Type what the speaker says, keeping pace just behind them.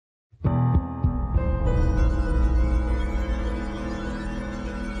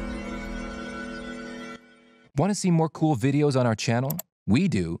Want to see more cool videos on our channel? We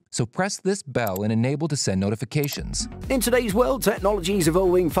do, so press this bell and enable to send notifications. In today's world, technology is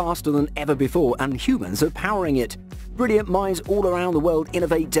evolving faster than ever before, and humans are powering it. Brilliant minds all around the world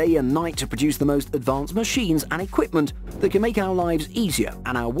innovate day and night to produce the most advanced machines and equipment that can make our lives easier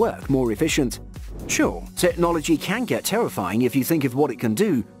and our work more efficient. Sure, technology can get terrifying if you think of what it can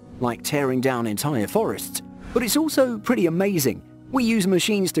do, like tearing down entire forests, but it's also pretty amazing. We use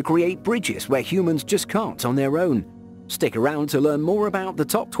machines to create bridges where humans just can't on their own. Stick around to learn more about the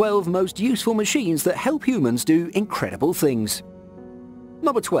top 12 most useful machines that help humans do incredible things.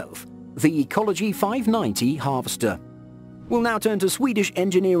 Number 12. The Ecology 590 Harvester. We'll now turn to Swedish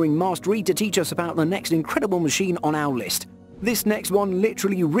engineering mastery to teach us about the next incredible machine on our list. This next one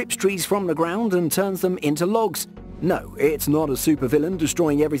literally rips trees from the ground and turns them into logs. No, it's not a supervillain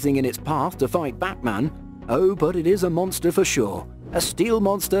destroying everything in its path to fight Batman. Oh, but it is a monster for sure. A steel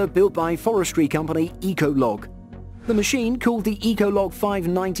monster built by forestry company Ecolog. The machine, called the Ecolog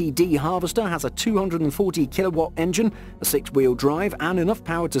 590D Harvester, has a 240 kilowatt engine, a 6-wheel drive, and enough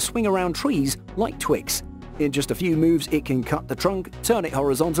power to swing around trees like twigs. In just a few moves, it can cut the trunk, turn it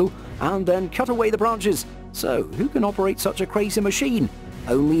horizontal, and then cut away the branches. So, who can operate such a crazy machine?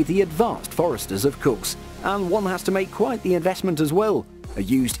 Only the advanced foresters, of course. And one has to make quite the investment as well. A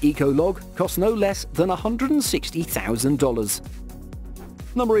used Ecolog costs no less than $160,000.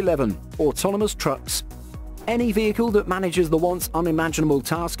 Number 11. Autonomous trucks. Any vehicle that manages the once unimaginable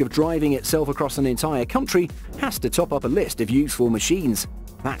task of driving itself across an entire country has to top up a list of useful machines.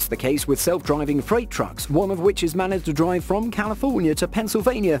 That's the case with self-driving freight trucks, one of which is managed to drive from California to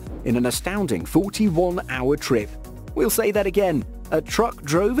Pennsylvania in an astounding 41-hour trip. We'll say that again. A truck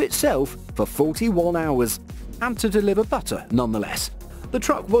drove itself for 41 hours. And to deliver butter, nonetheless. The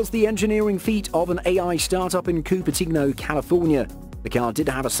truck was the engineering feat of an AI startup in Cupertino, California. The car did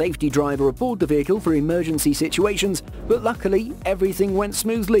have a safety driver aboard the vehicle for emergency situations, but luckily everything went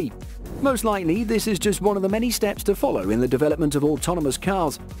smoothly. Most likely, this is just one of the many steps to follow in the development of autonomous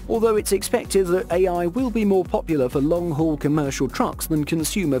cars, although it's expected that AI will be more popular for long-haul commercial trucks than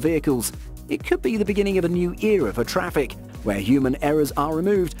consumer vehicles. It could be the beginning of a new era for traffic, where human errors are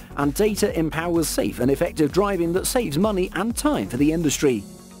removed and data empowers safe and effective driving that saves money and time for the industry.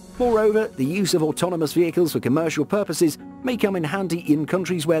 Moreover, the use of autonomous vehicles for commercial purposes may come in handy in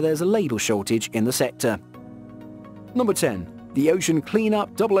countries where there's a labour shortage in the sector. Number 10. The Ocean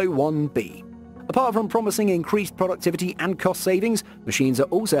Cleanup 001B. Apart from promising increased productivity and cost savings, machines are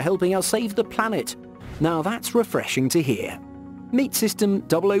also helping us save the planet. Now that's refreshing to hear. Meet System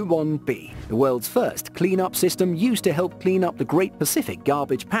 001B, the world's first cleanup system used to help clean up the Great Pacific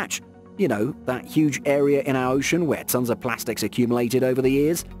Garbage Patch. You know, that huge area in our ocean where tons of plastics accumulated over the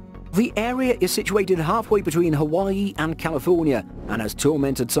years. The area is situated halfway between Hawaii and California and has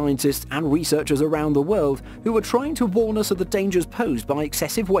tormented scientists and researchers around the world who are trying to warn us of the dangers posed by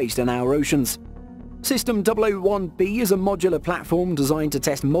excessive waste in our oceans. System 001B is a modular platform designed to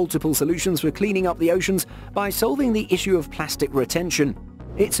test multiple solutions for cleaning up the oceans by solving the issue of plastic retention.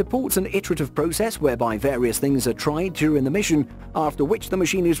 It supports an iterative process whereby various things are tried during the mission, after which the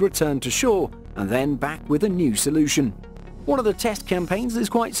machine is returned to shore and then back with a new solution. One of the test campaigns is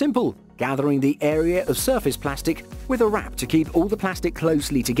quite simple, gathering the area of surface plastic with a wrap to keep all the plastic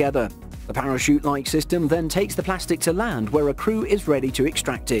closely together. The parachute-like system then takes the plastic to land where a crew is ready to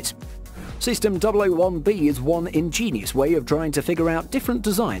extract it. System 001B is one ingenious way of trying to figure out different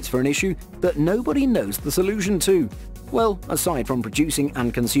designs for an issue that nobody knows the solution to. Well, aside from producing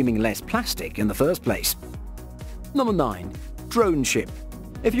and consuming less plastic in the first place. Number 9. Drone ship.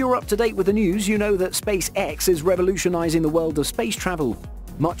 If you're up to date with the news, you know that SpaceX is revolutionizing the world of space travel.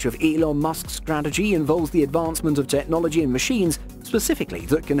 Much of Elon Musk's strategy involves the advancement of technology and machines, specifically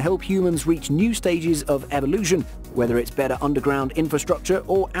that can help humans reach new stages of evolution, whether it's better underground infrastructure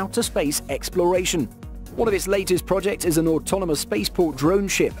or outer space exploration. One of its latest projects is an autonomous spaceport drone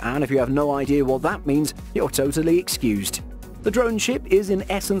ship, and if you have no idea what that means, you're totally excused. The drone ship is in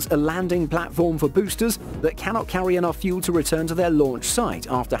essence a landing platform for boosters that cannot carry enough fuel to return to their launch site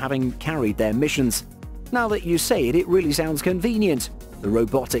after having carried their missions. Now that you say it, it really sounds convenient. The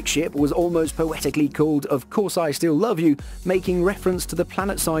robotic ship was almost poetically called Of Course I Still Love You, making reference to the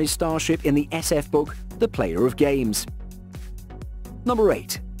planet-sized starship in the SF book The Player of Games. Number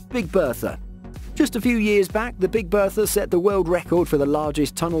 8. Big Bertha. Just a few years back, the Big Bertha set the world record for the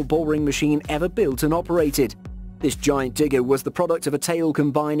largest tunnel boring machine ever built and operated. This giant digger was the product of a tale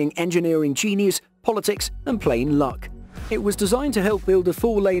combining engineering genius, politics, and plain luck. It was designed to help build a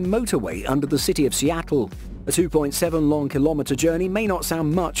 4-lane motorway under the city of Seattle. A 2.7 long kilometer journey may not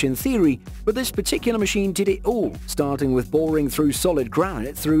sound much in theory, but this particular machine did it all, starting with boring through solid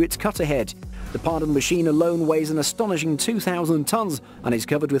granite through its cutter head. The part of the machine alone weighs an astonishing 2,000 tons and is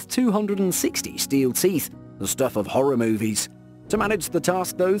covered with 260 steel teeth, the stuff of horror movies. To manage the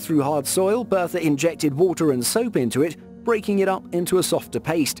task though, through hard soil, Bertha injected water and soap into it, breaking it up into a softer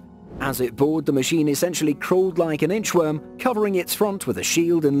paste. As it bored, the machine essentially crawled like an inchworm, covering its front with a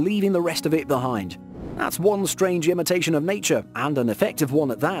shield and leaving the rest of it behind. That's one strange imitation of nature, and an effective one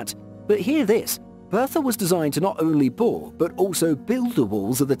at that. But hear this, Bertha was designed to not only bore, but also build the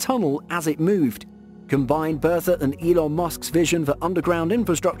walls of the tunnel as it moved. Combine Bertha and Elon Musk's vision for underground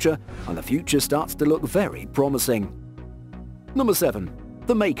infrastructure, and the future starts to look very promising. Number 7.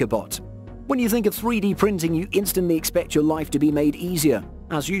 The Makerbot. When you think of 3D printing, you instantly expect your life to be made easier,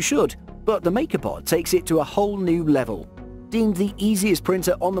 as you should, but the Makerbot takes it to a whole new level. Deemed the easiest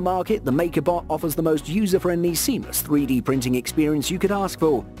printer on the market, the Makerbot offers the most user-friendly, seamless 3D printing experience you could ask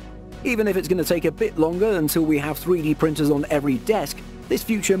for. Even if it's going to take a bit longer until we have 3D printers on every desk, this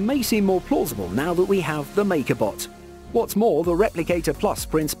future may seem more plausible now that we have the Makerbot. What's more, the Replicator Plus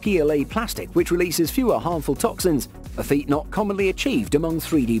prints PLA plastic, which releases fewer harmful toxins, a feat not commonly achieved among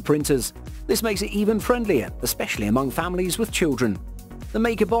 3D printers. This makes it even friendlier, especially among families with children. The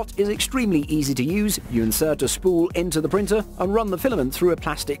Makerbot is extremely easy to use. You insert a spool into the printer and run the filament through a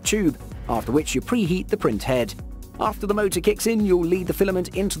plastic tube, after which you preheat the print head. After the motor kicks in, you'll lead the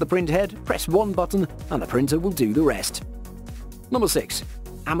filament into the print head, press one button, and the printer will do the rest. Number 6.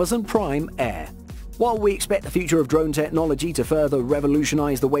 Amazon Prime Air. While we expect the future of drone technology to further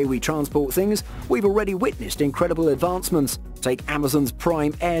revolutionize the way we transport things, we've already witnessed incredible advancements. Take Amazon's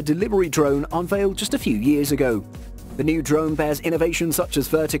Prime Air delivery drone, unveiled just a few years ago. The new drone bears innovations such as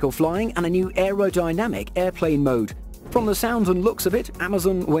vertical flying and a new aerodynamic airplane mode. From the sounds and looks of it,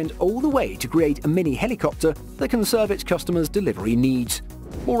 Amazon went all the way to create a mini helicopter that can serve its customers' delivery needs.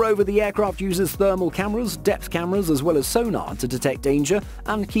 Moreover, the aircraft uses thermal cameras, depth cameras as well as sonar to detect danger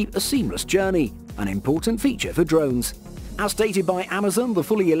and keep a seamless journey, an important feature for drones. As stated by Amazon, the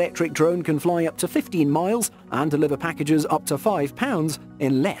fully electric drone can fly up to 15 miles and deliver packages up to 5 pounds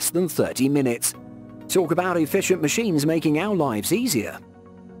in less than 30 minutes. Talk about efficient machines making our lives easier.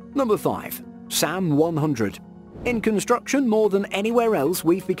 Number 5. SAM 100. In construction, more than anywhere else,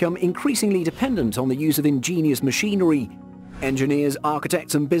 we've become increasingly dependent on the use of ingenious machinery. Engineers,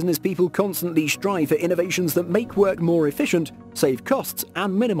 architects and business people constantly strive for innovations that make work more efficient, save costs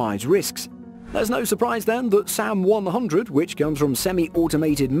and minimize risks. There's no surprise then that SAM 100, which comes from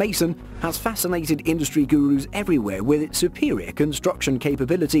semi-automated mason, has fascinated industry gurus everywhere with its superior construction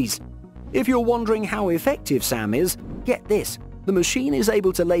capabilities. If you're wondering how effective SAM is, get this. The machine is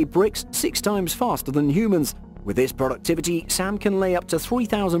able to lay bricks 6 times faster than humans. With this productivity, SAM can lay up to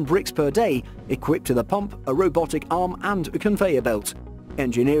 3,000 bricks per day, equipped with a pump, a robotic arm and a conveyor belt.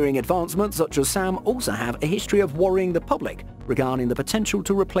 Engineering advancements such as SAM also have a history of worrying the public regarding the potential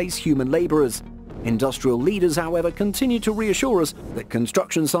to replace human labourers. Industrial leaders, however, continue to reassure us that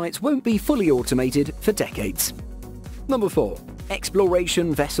construction sites won't be fully automated for decades. Number 4.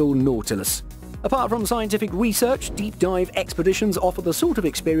 Exploration Vessel Nautilus. Apart from scientific research, deep dive expeditions offer the sort of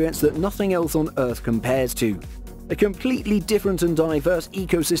experience that nothing else on Earth compares to. A completely different and diverse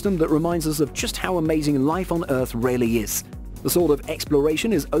ecosystem that reminds us of just how amazing life on Earth really is. The sort of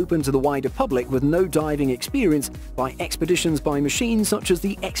exploration is open to the wider public with no diving experience by expeditions by machines such as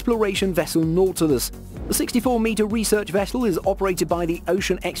the Exploration Vessel Nautilus. The 64-meter research vessel is operated by the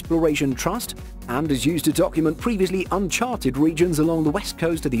Ocean Exploration Trust and is used to document previously uncharted regions along the west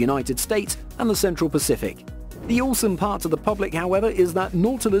coast of the United States and the Central Pacific. The awesome part to the public, however, is that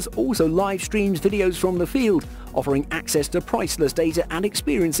Nautilus also live streams videos from the field, offering access to priceless data and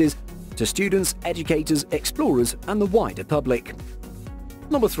experiences to students, educators, explorers and the wider public.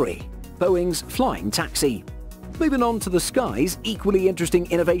 Number 3. Boeing's Flying Taxi. Moving on to the skies, equally interesting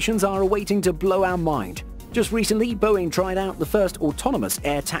innovations are awaiting to blow our mind. Just recently, Boeing tried out the first autonomous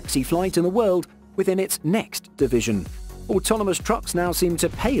air taxi flight in the world within its Next division. Autonomous trucks now seem to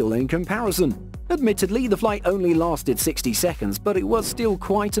pale in comparison. Admittedly, the flight only lasted 60 seconds, but it was still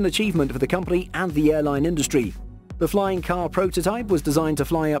quite an achievement for the company and the airline industry. The flying car prototype was designed to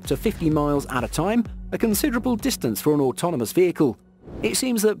fly up to 50 miles at a time, a considerable distance for an autonomous vehicle. It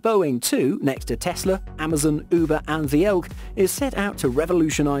seems that Boeing too, next to Tesla, Amazon, Uber and the Elk, is set out to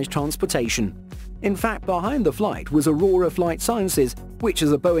revolutionize transportation. In fact, behind the flight was Aurora Flight Sciences, which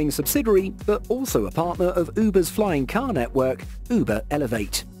is a Boeing subsidiary but also a partner of Uber's flying car network, Uber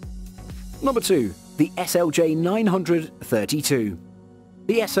Elevate. Number 2. The SLJ 932.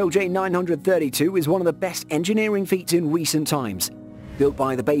 The SLJ 932 is one of the best engineering feats in recent times. Built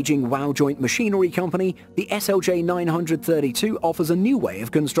by the Beijing Wow Joint Machinery Company, the SLJ 932 offers a new way of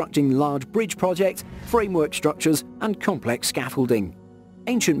constructing large bridge projects, framework structures, and complex scaffolding.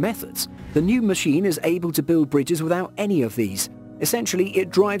 Ancient methods, the new machine is able to build bridges without any of these. Essentially, it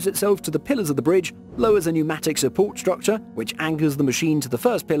drives itself to the pillars of the bridge, lowers a pneumatic support structure, which anchors the machine to the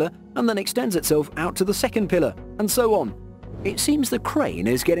first pillar, and then extends itself out to the second pillar, and so on. It seems the crane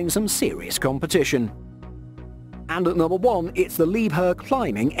is getting some serious competition. And at number 1, it's the Liebherr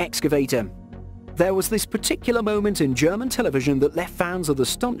climbing excavator. There was this particular moment in German television that left fans of the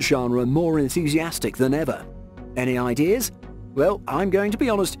stunt genre more enthusiastic than ever. Any ideas? Well, I'm going to be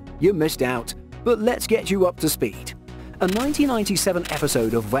honest, you missed out. But let's get you up to speed. A 1997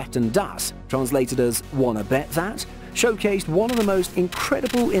 episode of Wetten das, translated as Wanna Bet That, showcased one of the most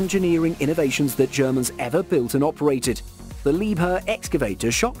incredible engineering innovations that Germans ever built and operated. The Liebherr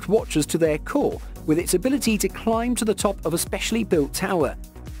excavator shocked watchers to their core with its ability to climb to the top of a specially built tower.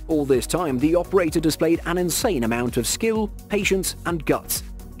 All this time, the operator displayed an insane amount of skill, patience, and guts.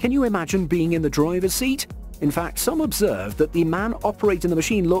 Can you imagine being in the driver's seat? In fact, some observed that the man operating the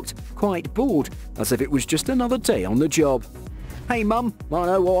machine looked quite bored, as if it was just another day on the job. Hey mum, I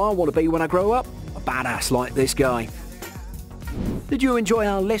know what I want to be when I grow up. A badass like this guy. Did you enjoy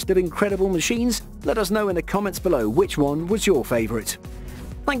our list of incredible machines? Let us know in the comments below which one was your favourite.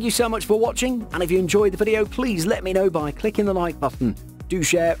 Thank you so much for watching, and if you enjoyed the video, please let me know by clicking the like button. Do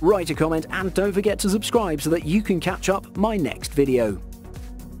share, write a comment, and don't forget to subscribe so that you can catch up my next video.